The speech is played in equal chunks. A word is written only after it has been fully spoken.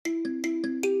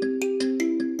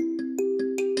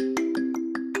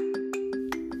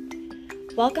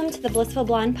Welcome to the Blissful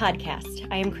Blonde podcast.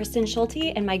 I am Kristen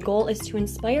Schulte, and my goal is to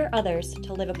inspire others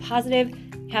to live a positive,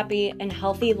 happy, and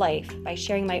healthy life by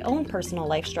sharing my own personal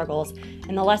life struggles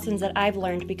and the lessons that I've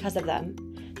learned because of them.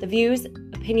 The views,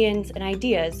 opinions, and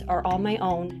ideas are all my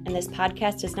own, and this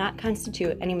podcast does not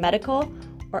constitute any medical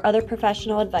or other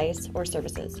professional advice or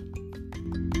services.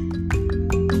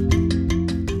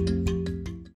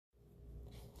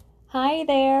 Hi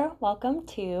there, welcome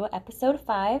to episode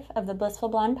 5 of the Blissful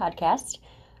Blonde podcast.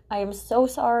 I am so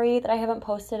sorry that I haven't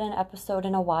posted an episode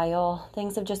in a while.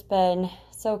 Things have just been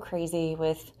so crazy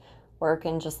with work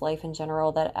and just life in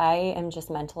general that I am just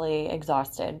mentally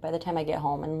exhausted by the time I get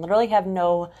home and literally have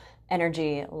no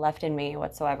energy left in me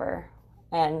whatsoever.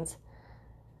 And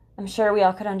I'm sure we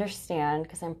all could understand,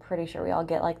 because I'm pretty sure we all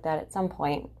get like that at some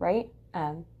point, right?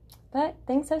 But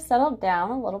things have settled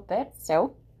down a little bit,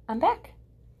 so I'm back.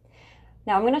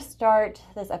 Now, I'm going to start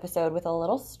this episode with a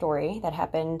little story that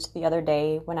happened the other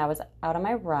day when I was out on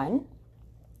my run.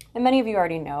 And many of you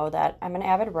already know that I'm an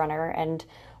avid runner, and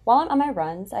while I'm on my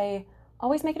runs, I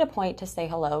always make it a point to say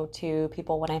hello to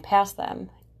people when I pass them,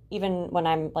 even when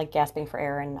I'm like gasping for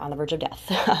air and on the verge of death.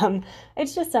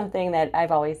 It's just something that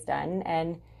I've always done,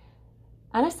 and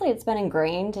honestly, it's been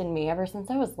ingrained in me ever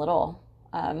since I was little.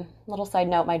 Little side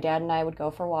note, my dad and I would go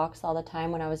for walks all the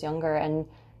time when I was younger, and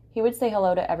he would say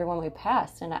hello to everyone we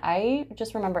passed. And I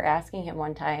just remember asking him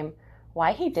one time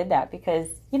why he did that, because,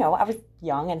 you know, I was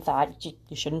young and thought,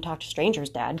 you shouldn't talk to strangers,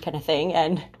 Dad, kind of thing.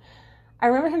 And I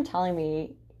remember him telling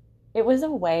me it was a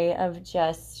way of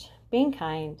just being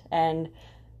kind, and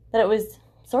that it was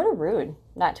sort of rude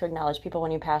not to acknowledge people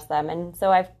when you pass them. And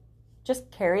so I've just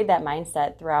carried that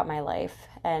mindset throughout my life.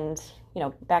 And, you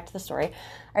know, back to the story,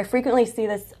 I frequently see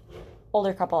this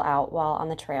older couple out while on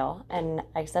the trail, and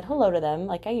I said hello to them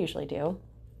like I usually do.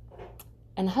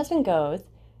 And the husband goes,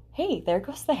 "Hey, there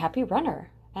goes the happy runner."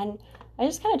 And I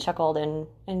just kind of chuckled and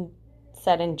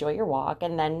said, "Enjoy your walk,"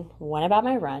 and then went about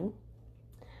my run.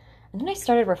 And then I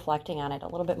started reflecting on it a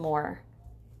little bit more.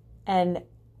 And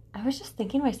I was just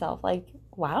thinking to myself, like,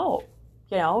 wow,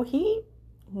 you know, he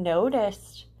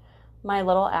noticed my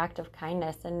little act of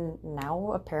kindness and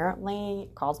now apparently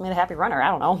calls me the happy runner. I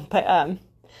don't know, but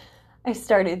I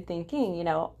started thinking, you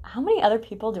know, how many other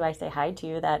people do I say hi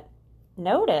to that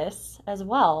notice as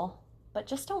well, but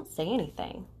just don't say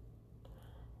anything?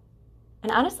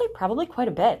 And honestly, probably quite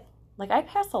a bit. Like, I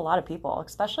pass a lot of people,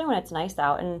 especially when it's nice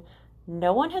out, and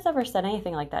no one has ever said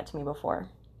anything like that to me before.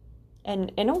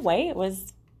 And in a way, it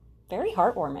was very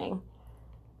heartwarming.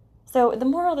 So the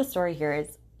moral of the story here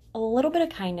is a little bit of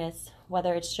kindness,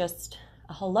 whether it's just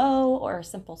a hello or a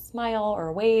simple smile or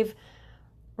a wave,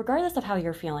 regardless of how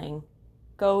you're feeling,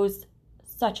 goes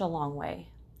such a long way.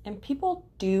 And people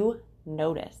do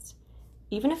notice,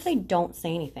 even if they don't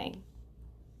say anything.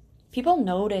 People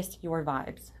notice your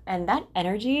vibes, and that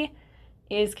energy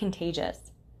is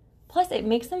contagious. Plus, it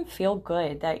makes them feel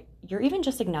good that you're even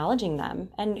just acknowledging them.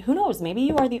 And who knows, maybe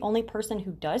you are the only person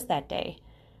who does that day.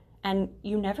 And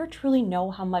you never truly know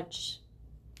how much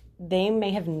they may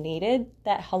have needed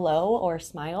that hello or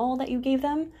smile that you gave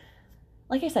them.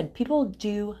 Like I said, people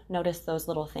do notice those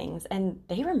little things, and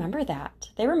they remember that.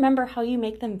 They remember how you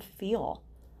make them feel.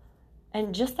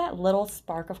 And just that little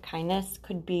spark of kindness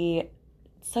could be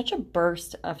such a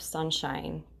burst of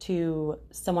sunshine to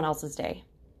someone else's day.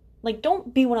 Like,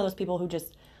 don't be one of those people who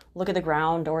just look at the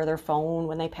ground or their phone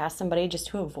when they pass somebody just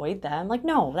to avoid them. Like,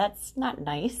 no, that's not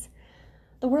nice.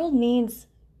 The world needs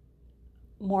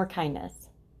more kindness.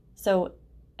 So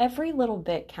every little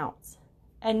bit counts.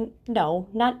 And no,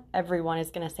 not everyone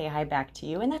is going to say hi back to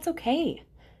you, and that's okay.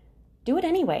 Do it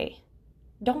anyway.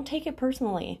 Don't take it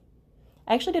personally.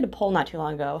 I actually did a poll not too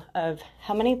long ago of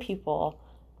how many people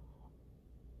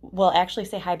will actually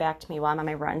say hi back to me while I'm on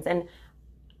my runs. And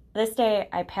this day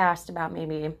I passed about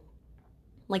maybe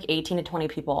like 18 to 20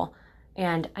 people.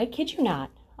 And I kid you not,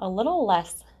 a little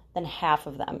less than half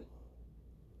of them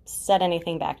said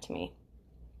anything back to me.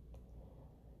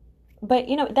 But,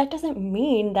 you know, that doesn't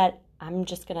mean that I'm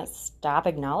just going to stop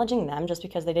acknowledging them just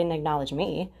because they didn't acknowledge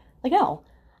me. Like, no,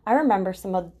 I remember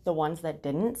some of the ones that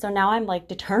didn't. So now I'm like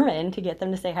determined to get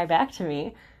them to say hi back to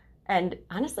me. And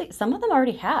honestly, some of them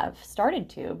already have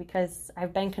started to, because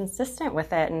I've been consistent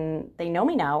with it and they know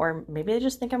me now, or maybe they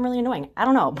just think I'm really annoying. I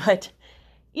don't know. But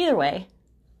either way,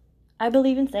 I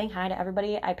believe in saying hi to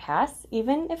everybody I pass,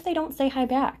 even if they don't say hi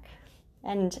back.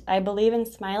 And I believe in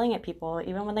smiling at people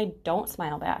even when they don't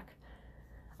smile back.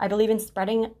 I believe in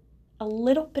spreading a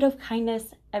little bit of kindness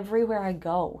everywhere I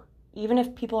go, even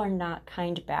if people are not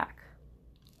kind back.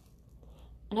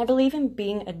 And I believe in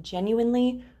being a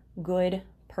genuinely good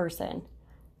person,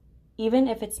 even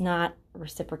if it's not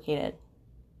reciprocated.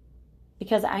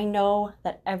 because I know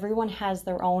that everyone has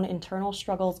their own internal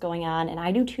struggles going on, and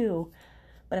I do too.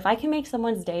 But if I can make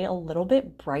someone's day a little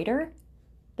bit brighter,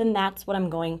 then that's what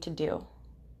I'm going to do.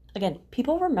 Again,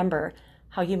 people remember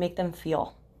how you make them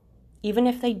feel, even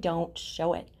if they don't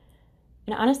show it.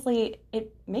 And honestly,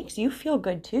 it makes you feel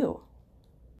good too.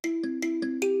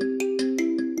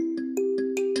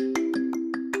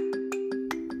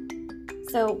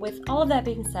 So with all of that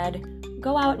being said,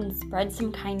 go out and spread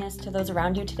some kindness to those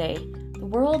around you today. The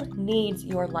world needs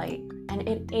your light, and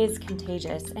it is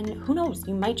contagious. And who knows,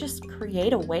 you might just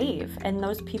create a wave, and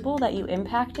those people that you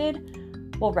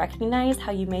impacted will recognize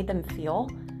how you made them feel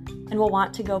and will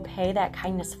want to go pay that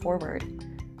kindness forward.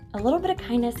 A little bit of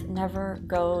kindness never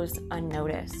goes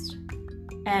unnoticed.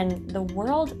 And the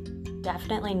world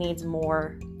definitely needs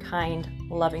more kind,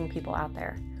 loving people out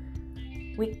there.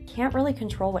 We can't really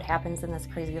control what happens in this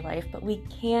crazy life, but we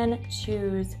can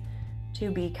choose to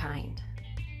be kind.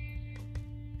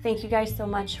 Thank you guys so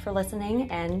much for listening,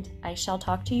 and I shall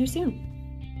talk to you soon.